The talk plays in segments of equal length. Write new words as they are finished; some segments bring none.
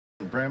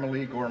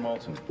Bramalea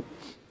Gore-Malton.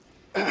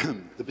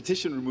 The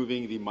petition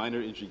removing the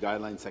minor injury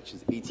guidelines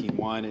sections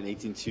 18.1 and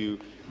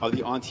 18.2 of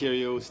the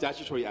Ontario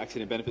Statutory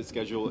Accident Benefit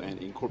Schedule and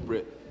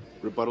incorporate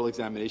rebuttal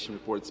examination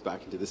reports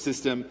back into the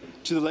system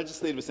to the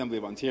Legislative Assembly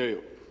of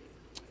Ontario.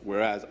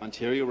 Whereas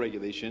Ontario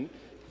Regulation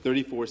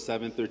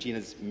 34.7.13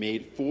 has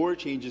made 4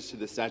 changes to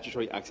the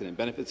Statutory Accident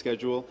Benefit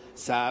Schedule,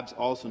 SABS,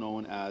 also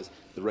known as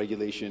the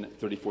Regulation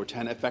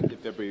 34.10, effective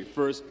February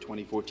 1st,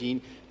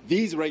 2014.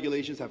 These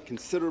regulations have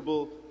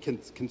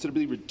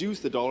considerably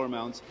reduced the dollar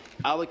amounts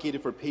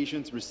allocated for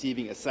patients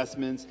receiving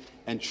assessments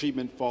and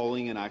treatment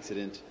following an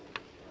accident.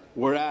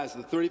 Whereas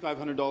the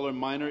 $3,500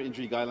 minor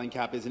injury guideline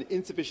cap is an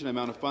insufficient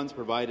amount of funds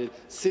provided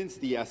since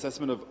the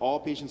assessment of all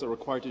patients are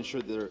required to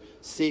ensure their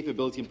safe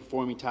ability in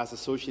performing tasks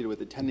associated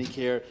with attendant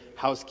care,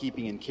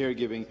 housekeeping and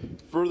caregiving.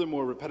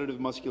 Furthermore,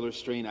 repetitive muscular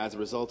strain as a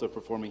result of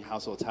performing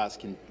household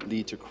tasks can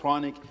lead to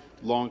chronic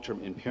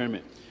long-term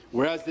impairment.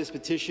 Whereas this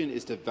petition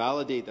is to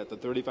validate that the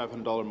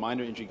 $3,500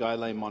 minor injury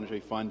guideline monetary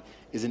fund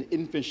is an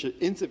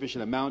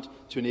insufficient amount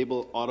to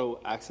enable auto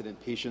accident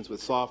patients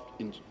with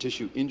soft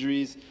tissue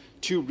injuries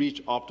to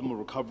reach optimal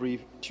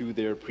recovery to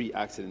their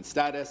pre-accident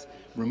status,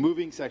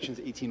 removing sections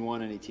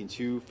 18.1 and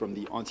 18.2 from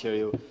the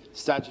Ontario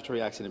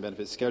Statutory Accident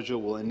Benefit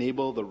Schedule will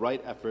enable the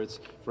right efforts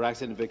for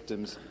accident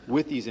victims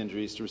with these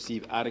injuries to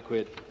receive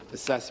adequate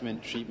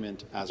assessment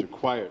treatment as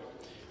required.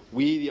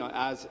 We, the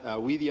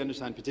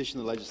undersigned, petition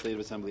the Legislative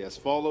Assembly as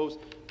follows: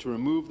 to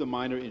remove the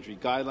minor injury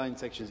guideline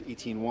sections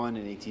 18.1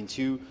 and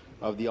 18.2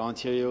 of the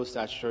Ontario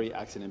Statutory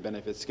Accident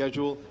Benefit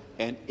Schedule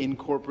and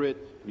incorporate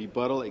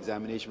rebuttal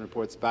examination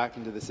reports back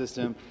into the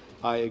system.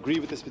 I agree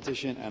with this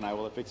petition and I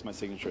will affix my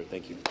signature.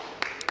 Thank you.